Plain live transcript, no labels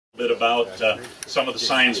bit about some of the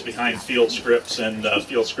science behind FieldScripts and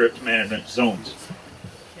FieldScript management zones.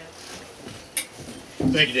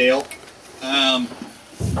 Thank you, Dale. Try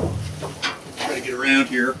to get around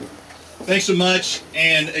here. Thanks so much.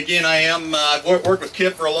 And again, I've worked with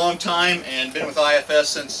Kip for a long time and been with IFS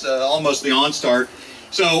since almost the OnStart.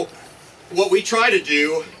 So what we try to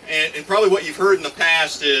do, and probably what you've heard in the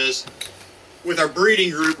past, is with our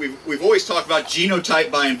breeding group, we've always talked about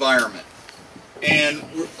genotype by environment. And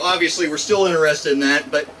obviously we're still interested in that,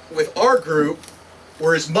 but with our group,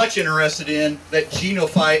 we're as much interested in that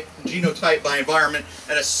genotype by environment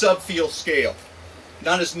at a subfield scale.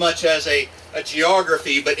 Not as much as a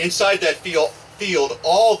geography, but inside that field,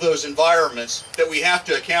 all those environments that we have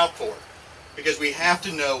to account for. Because we have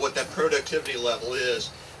to know what that productivity level is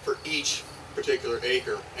for each particular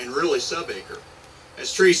acre, and really sub-acre.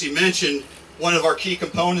 As Tracy mentioned, one of our key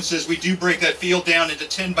components is we do break that field down into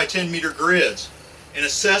 10 by 10 meter grids and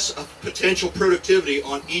assess a potential productivity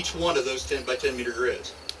on each one of those 10 by 10 meter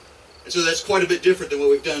grids. And so that's quite a bit different than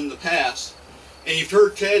what we've done in the past. And you've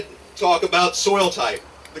heard Ted talk about soil type.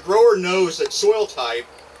 The grower knows that soil type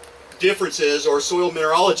differences or soil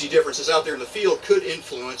mineralogy differences out there in the field could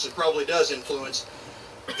influence, and probably does influence,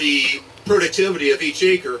 the productivity of each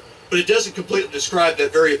acre, but it doesn't completely describe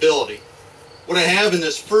that variability. What I have in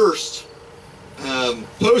this first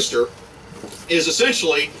poster is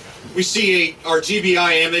essentially, we see our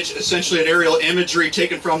GBI image, essentially an aerial imagery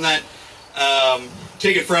taken from that, an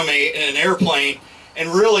airplane, and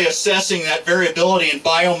really assessing that variability in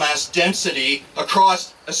biomass density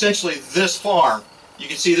across essentially this farm. You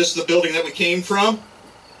can see this is the building that we came from.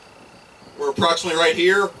 We're approximately right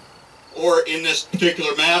here, or in this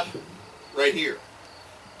particular map, right here.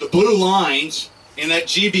 The blue lines in that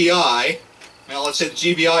GBI, now let's say the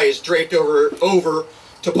GBI is draped over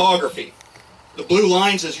topography. The blue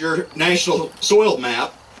lines is your national soil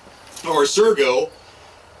map, or SERGO,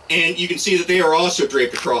 and you can see that they are also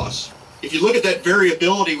draped across. If you look at that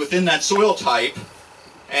variability within that soil type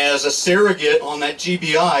as a surrogate on that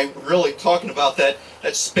GBI, really talking about that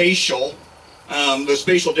spatial, those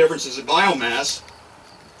spatial differences in biomass,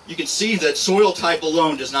 you can see that soil type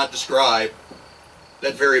alone does not describe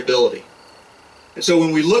that variability. And so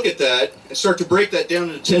when we look at that and start to break that down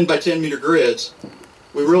into 10 by 10 meter grids,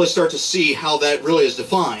 we really start to see how that really is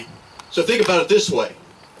defined. So think about it this way.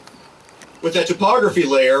 With that topography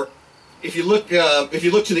layer, if you look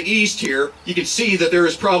to the east here, you can see that there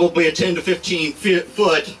is probably a 10 to 15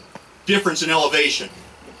 foot difference in elevation.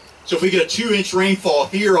 So if we get a 2-inch rainfall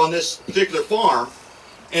here on this particular farm,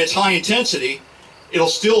 and it's high intensity, it'll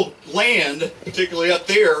still land, particularly up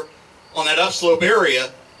there on that upslope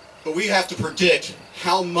area, but we have to predict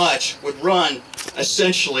how much would run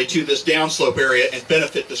essentially to this downslope area and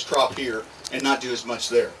benefit this crop here and not do as much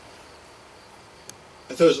there.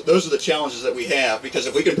 And those are the challenges that we have, because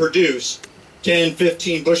if we can produce 10,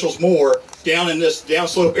 15 bushels more down in this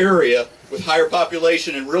downslope area with higher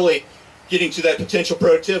population and really getting to that potential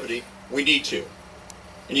productivity, we need to.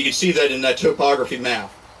 And you can see that in that topography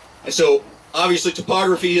map. And so obviously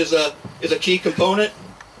topography is a key component,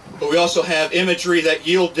 but we also have imagery, that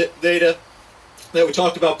yield data that we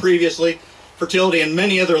talked about previously, fertility, and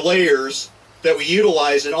many other layers that we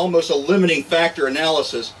utilize in almost a limiting factor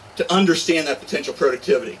analysis to understand that potential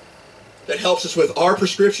productivity. That helps us with our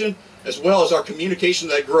prescription as well as our communication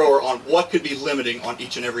to that grower on what could be limiting on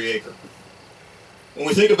each and every acre. When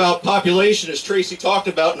we think about population, as Tracy talked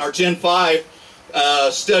about in our Gen 5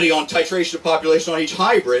 study on titration of population on each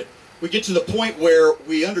hybrid, we get to the point where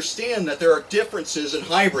we understand that there are differences in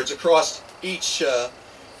hybrids across each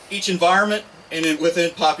environment and within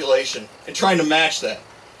population, and trying to match that.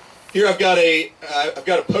 Here I've got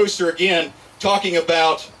a poster again talking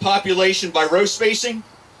about population by row spacing,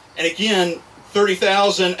 and again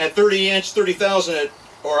 30,000 at 30 inch, 30,000 at,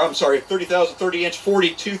 or I'm sorry, 30,000 30 inch,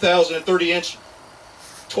 42,000 at 30 inch,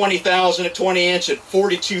 20,000 at 20 inch, and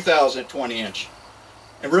 42,000 at 20 inch.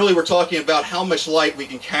 And really we're talking about how much light we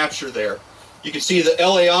can capture there. You can see the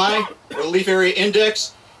LAI, or leaf area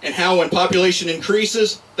index, and how when population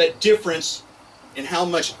increases, that difference in how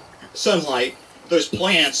much sunlight those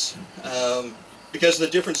plants, because of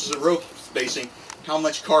the differences in row spacing, how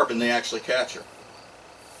much carbon they actually capture.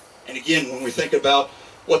 And again, when we think about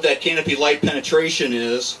what that canopy light penetration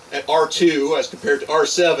is at R2 as compared to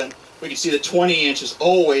R7, we can see that 20 inch is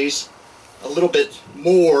always a little bit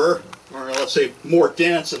more, or let's say more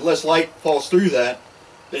dense, and less light falls through that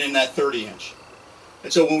than in that 30 inch.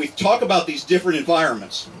 And so when we talk about these different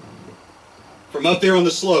environments, from up there on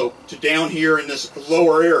the slope to down here in this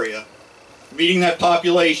lower area, meeting that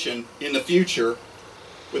population in the future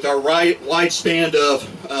with our wide span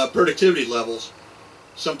of productivity levels,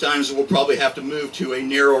 sometimes we'll probably have to move to a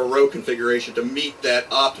narrower row configuration to meet that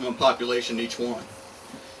optimum population in each one.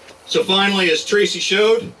 So finally, as Tracy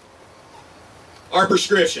showed, our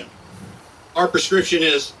prescription. Our prescription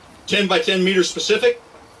is 10 by 10 meter specific,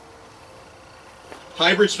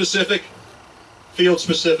 hybrid specific, field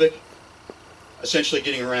specific, essentially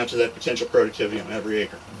getting around to that potential productivity on every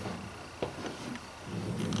acre.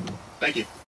 Thank you.